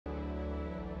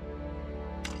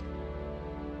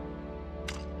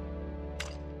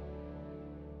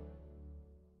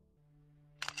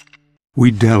We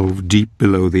delve deep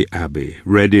below the Abbey,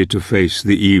 ready to face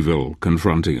the evil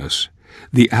confronting us.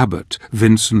 The abbot,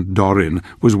 Vincent Dorin,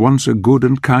 was once a good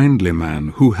and kindly man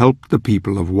who helped the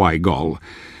people of Wygol.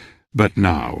 But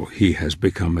now he has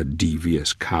become a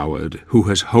devious coward who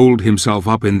has holed himself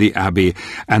up in the Abbey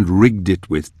and rigged it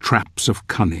with traps of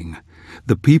cunning.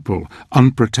 The people,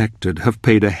 unprotected, have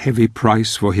paid a heavy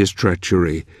price for his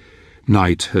treachery.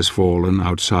 Night has fallen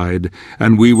outside,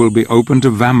 and we will be open to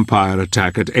vampire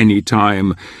attack at any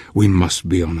time. We must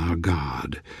be on our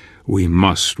guard. We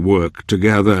must work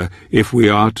together if we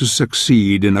are to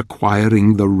succeed in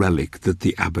acquiring the relic that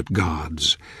the abbot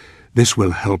guards. This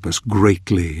will help us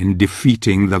greatly in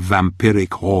defeating the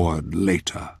vampiric horde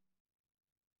later.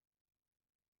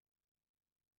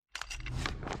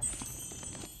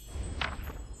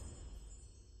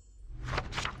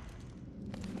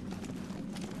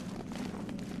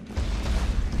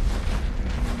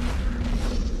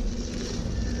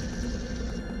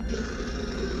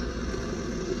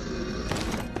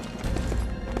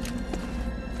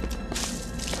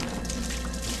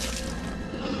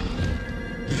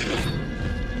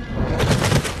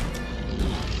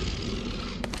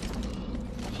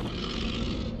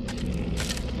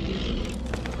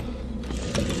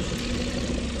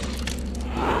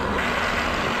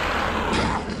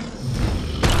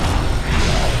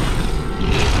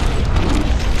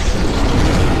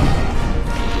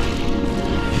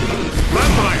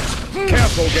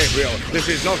 Gabriel, this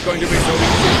is not going to be so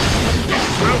easy. Get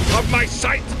out of my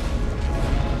sight!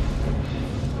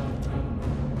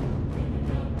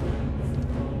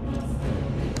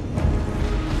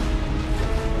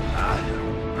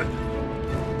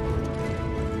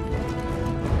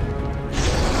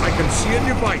 I can see a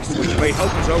device which may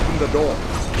help us open the door.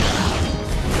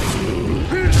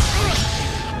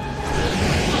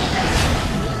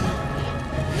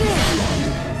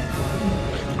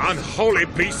 Unholy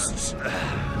beasts!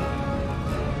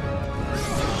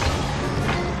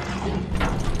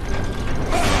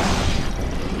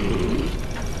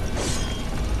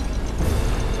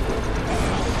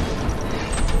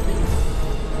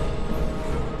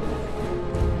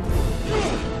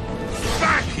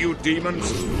 Back, you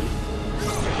demons!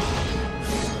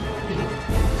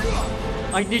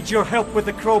 I need your help with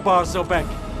the crowbar, Zobek.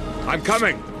 I'm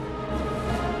coming!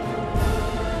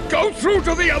 Go through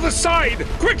to the other side!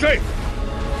 Quickly!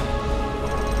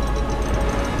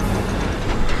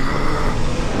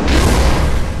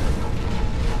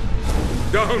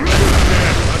 Don't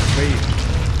dare touch me!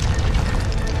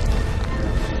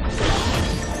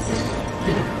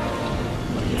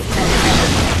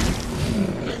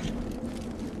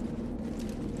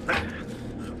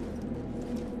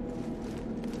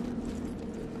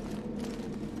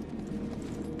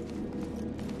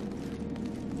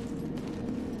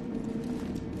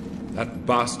 That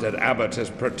bastard abbot has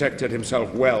protected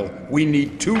himself well. We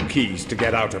need 2 keys to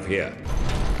get out of here.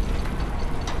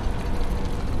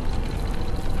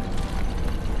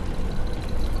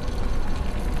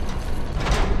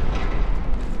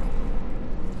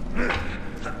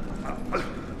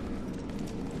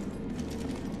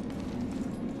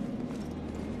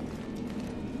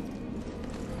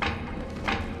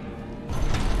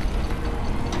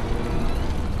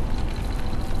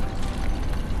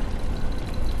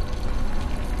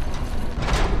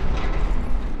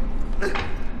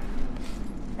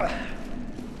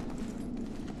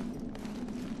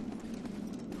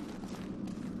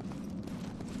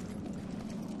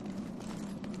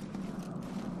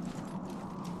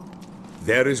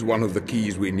 There is one of the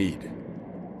keys we need.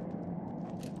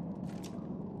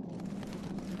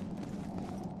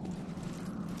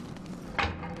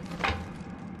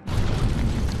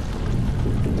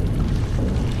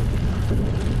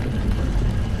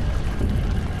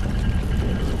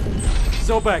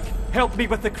 Zobek, help me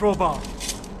with the crowbar.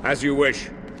 As you wish.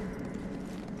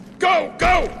 Go!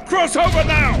 Go! Cross over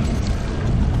now!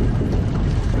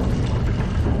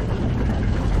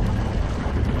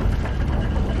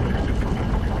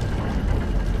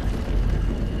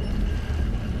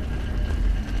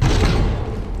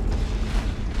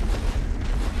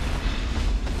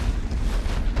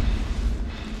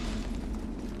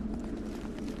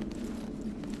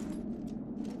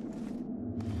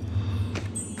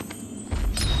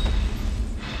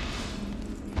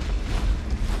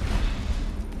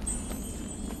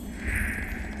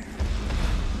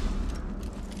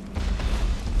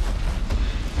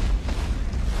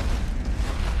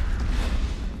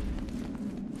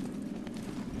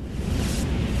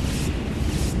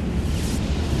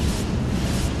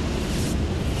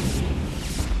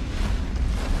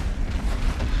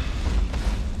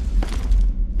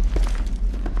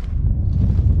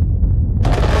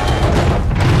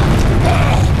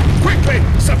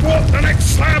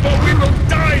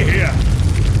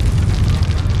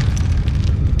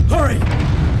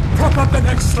 Grab the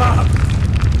next slab!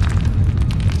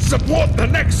 Support the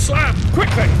next slab,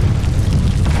 quickly!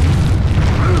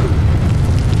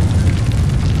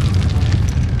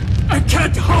 I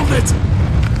can't hold it!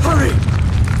 Hurry!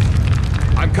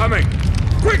 I'm coming!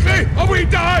 Quickly, or we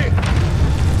die!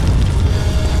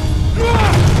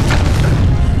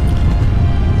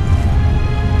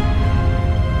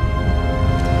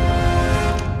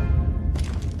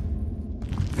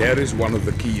 There is one of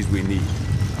the keys we need.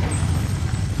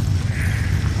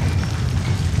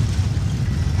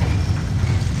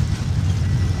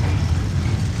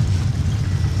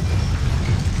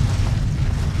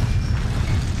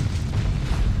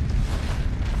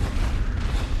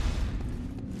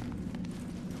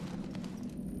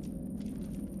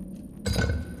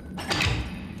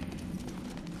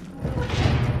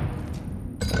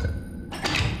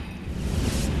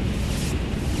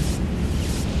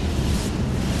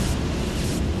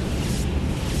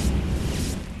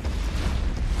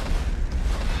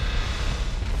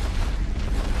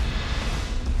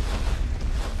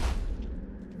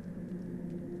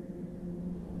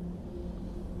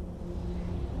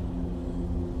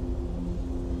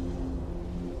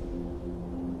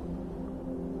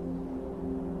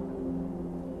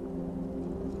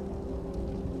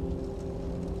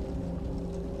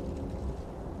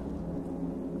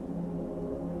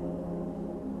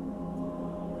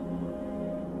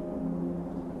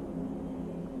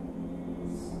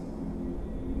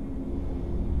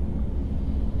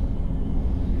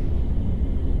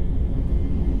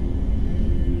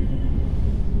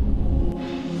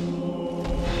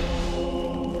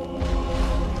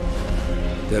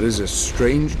 There is a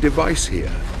strange device here.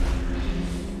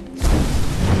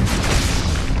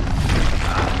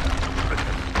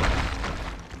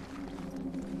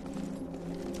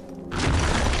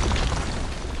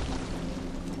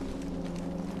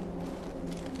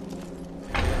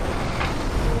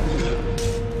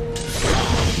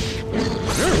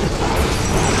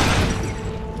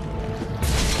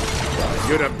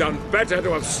 You'd have done better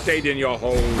to have stayed in your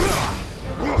hole.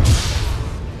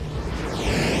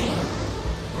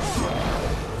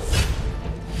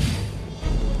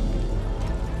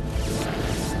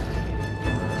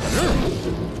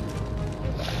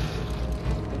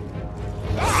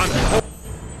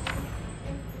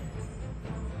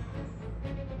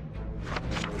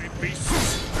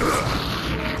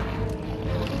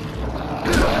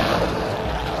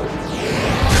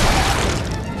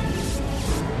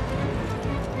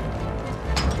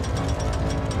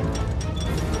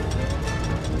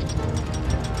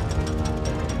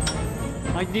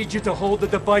 I need you to hold the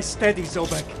device steady,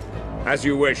 Zobek. As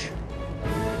you wish.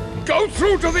 Go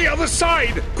through to the other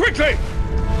side! Quickly!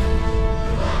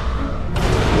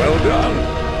 Well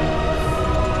done.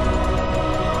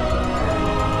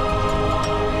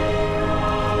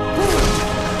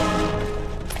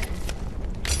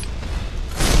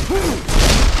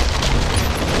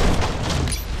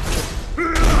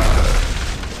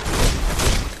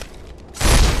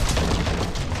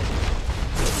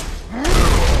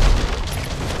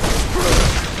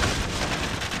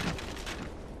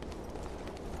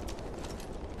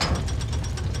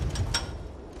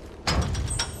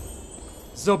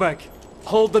 Zobek,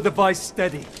 hold the device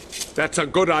steady. That's a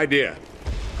good idea.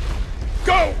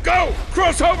 Go! Go!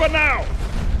 Cross over now!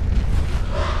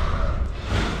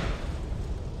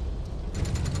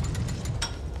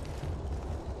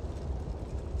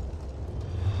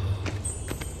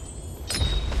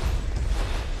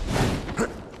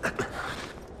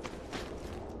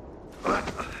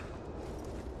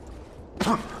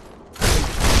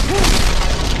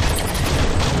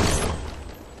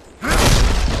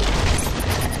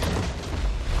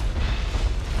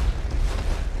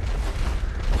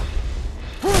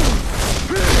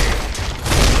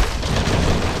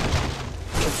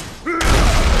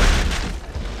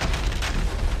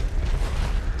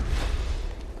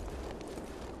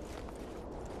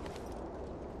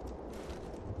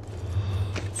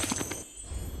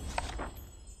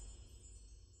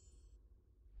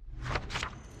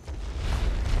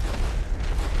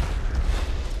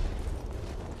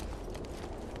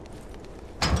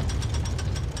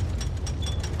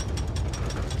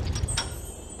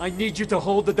 I need you to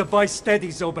hold the device steady,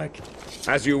 Zobek.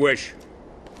 As you wish.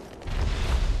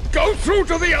 Go through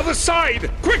to the other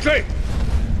side! Quickly!